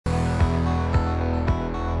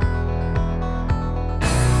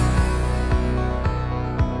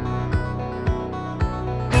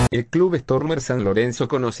El Club Stormers San Lorenzo,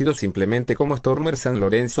 conocido simplemente como Stormers San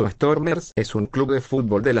Lorenzo o Stormers, es un club de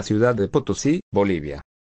fútbol de la ciudad de Potosí, Bolivia.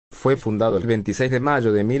 Fue fundado el 26 de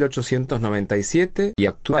mayo de 1897 y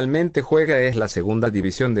actualmente juega en la Segunda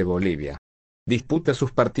División de Bolivia. Disputa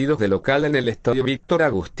sus partidos de local en el Estadio Víctor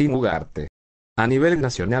Agustín Ugarte. A nivel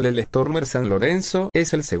nacional, el Stormers San Lorenzo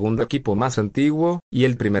es el segundo equipo más antiguo y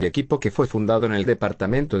el primer equipo que fue fundado en el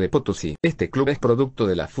departamento de Potosí. Este club es producto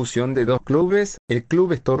de la fusión de dos clubes, el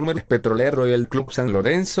Club Stormers Petrolero y el Club San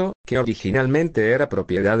Lorenzo, que originalmente era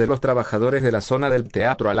propiedad de los trabajadores de la zona del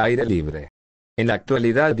teatro al aire libre. En la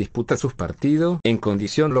actualidad disputa sus partidos en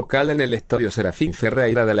condición local en el Estadio Serafín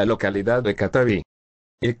Ferreira de la localidad de Cataví.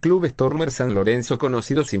 El Club Stormers San Lorenzo,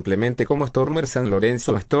 conocido simplemente como Stormers San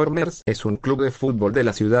Lorenzo o Stormers, es un club de fútbol de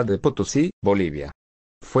la ciudad de Potosí, Bolivia.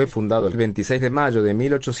 Fue fundado el 26 de mayo de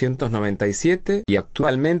 1897 y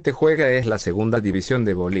actualmente juega en la Segunda División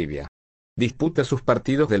de Bolivia. Disputa sus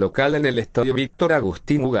partidos de local en el Estadio Víctor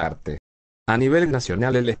Agustín Ugarte. A nivel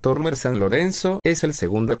nacional, el Stormers San Lorenzo es el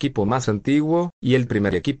segundo equipo más antiguo y el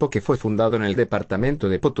primer equipo que fue fundado en el departamento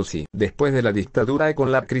de Potosí. Después de la dictadura y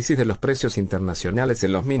con la crisis de los precios internacionales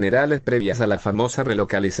en los minerales previas a la famosa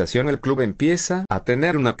relocalización, el club empieza a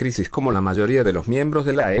tener una crisis como la mayoría de los miembros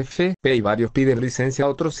de la AFP y varios piden licencia,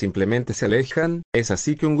 otros simplemente se alejan. Es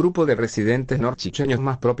así que un grupo de residentes Nor Chicheños,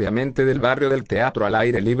 más propiamente del barrio del teatro al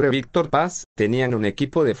aire libre Víctor Paz, tenían un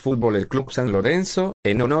equipo de fútbol, el Club San Lorenzo,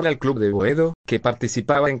 en honor al club de Boedo, que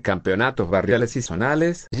participaba en campeonatos barriales y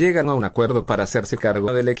zonales. Llegan a un acuerdo para hacerse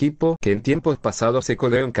cargo del equipo, que en tiempos pasados se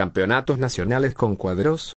codeó en campeonatos nacionales con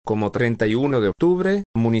cuadros como 31 de octubre,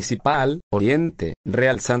 Municipal, Oriente,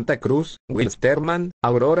 Real Santa Cruz, Wilstermann,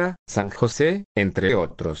 Aurora, San José, entre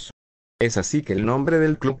otros. Es así que el nombre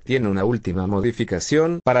del club tiene una última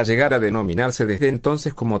modificación para llegar a denominarse desde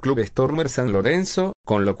entonces como Club Stormers San Lorenzo,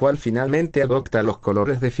 con lo cual finalmente adopta los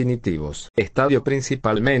colores definitivos. Estadio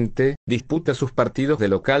principalmente, disputa sus partidos de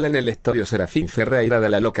local en el Estadio Serafín Ferreira de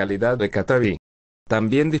la localidad de Cataví.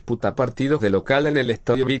 También disputa partidos de local en el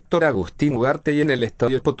Estadio Víctor Agustín Ugarte y en el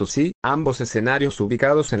Estadio Potosí, ambos escenarios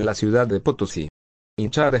ubicados en la ciudad de Potosí.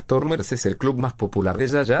 Hinchada Stormers es el club más popular de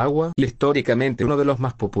Yayagua y históricamente uno de los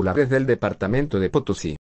más populares del departamento de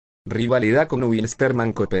Potosí. Rivalidad con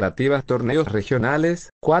Wilstermann, cooperativas, torneos regionales,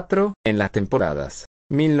 4, en las temporadas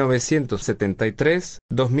 1973,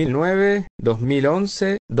 2009,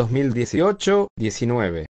 2011, 2018,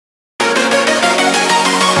 19.